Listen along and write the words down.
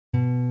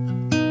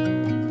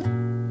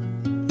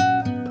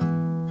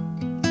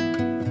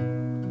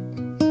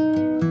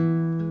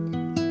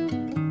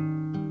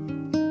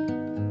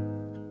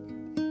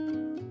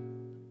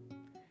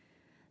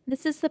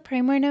is the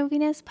Pray More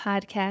Novenas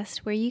podcast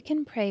where you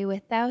can pray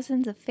with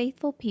thousands of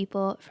faithful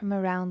people from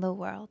around the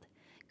world.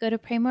 Go to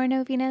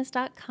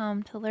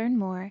praymorenovenas.com to learn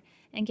more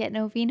and get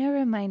novena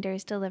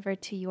reminders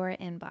delivered to your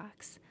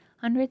inbox.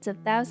 Hundreds of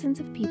thousands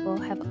of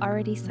people have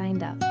already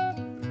signed up.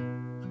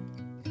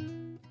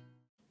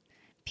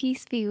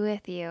 Peace be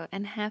with you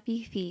and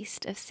happy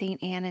feast of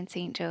St. Anne and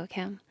St.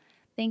 Joachim.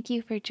 Thank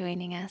you for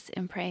joining us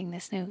in praying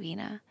this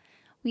novena.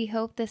 We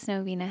hope this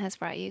novena has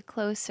brought you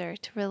closer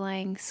to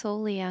relying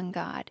solely on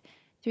God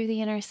through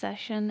the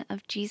intercession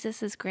of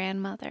Jesus'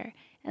 grandmother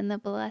and the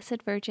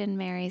Blessed Virgin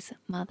Mary's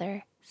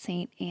mother,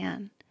 St.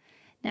 Anne.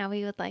 Now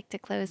we would like to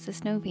close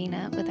this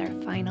novena with our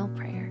final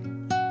prayer.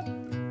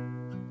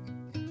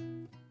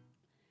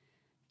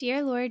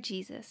 Dear Lord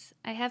Jesus,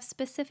 I have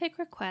specific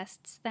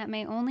requests that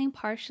may only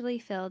partially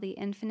fill the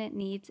infinite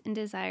needs and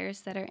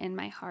desires that are in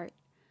my heart.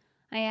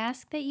 I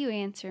ask that you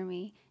answer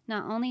me,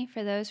 not only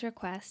for those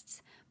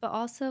requests, but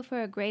also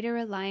for a greater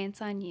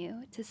reliance on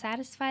you to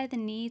satisfy the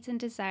needs and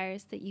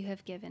desires that you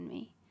have given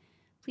me.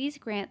 Please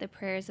grant the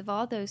prayers of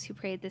all those who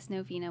prayed this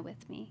novena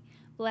with me.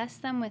 Bless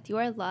them with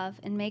your love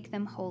and make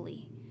them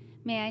holy.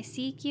 May I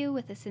seek you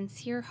with a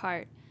sincere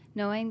heart,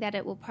 knowing that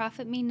it will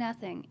profit me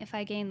nothing if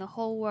I gain the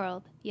whole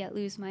world, yet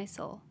lose my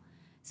soul.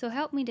 So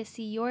help me to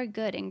see your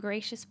good and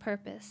gracious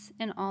purpose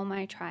in all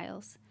my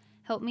trials.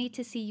 Help me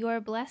to see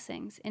your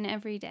blessings in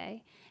every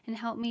day, and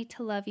help me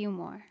to love you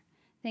more.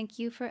 Thank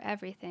you for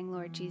everything,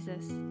 Lord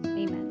Jesus.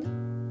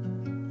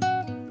 Amen.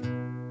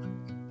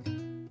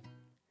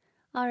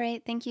 All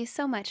right, thank you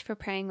so much for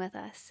praying with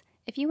us.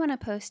 If you want to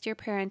post your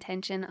prayer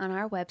intention on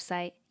our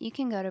website, you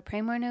can go to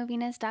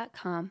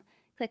praymorenovenas.com,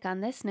 click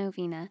on this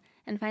novena,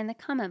 and find the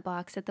comment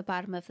box at the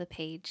bottom of the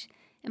page.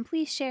 And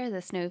please share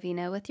this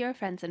novena with your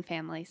friends and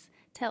families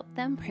to help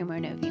them pray more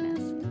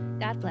novenas.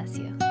 God bless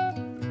you.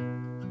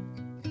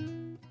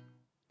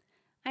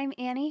 I'm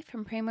Annie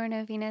from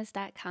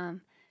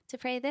praymorenovenas.com. To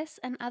pray this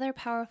and other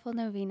powerful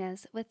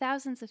novenas with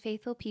thousands of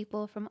faithful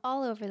people from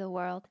all over the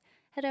world,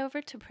 head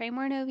over to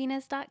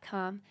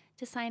praymorenovenas.com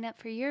to sign up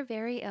for your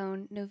very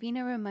own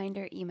novena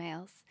reminder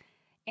emails.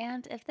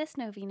 And if this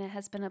novena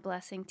has been a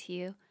blessing to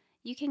you,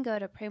 you can go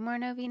to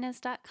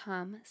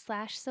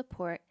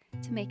praymorenovenas.com/support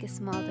to make a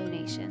small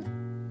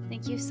donation.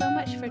 Thank you so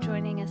much for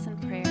joining us in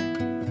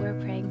prayer. We're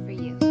praying for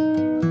you.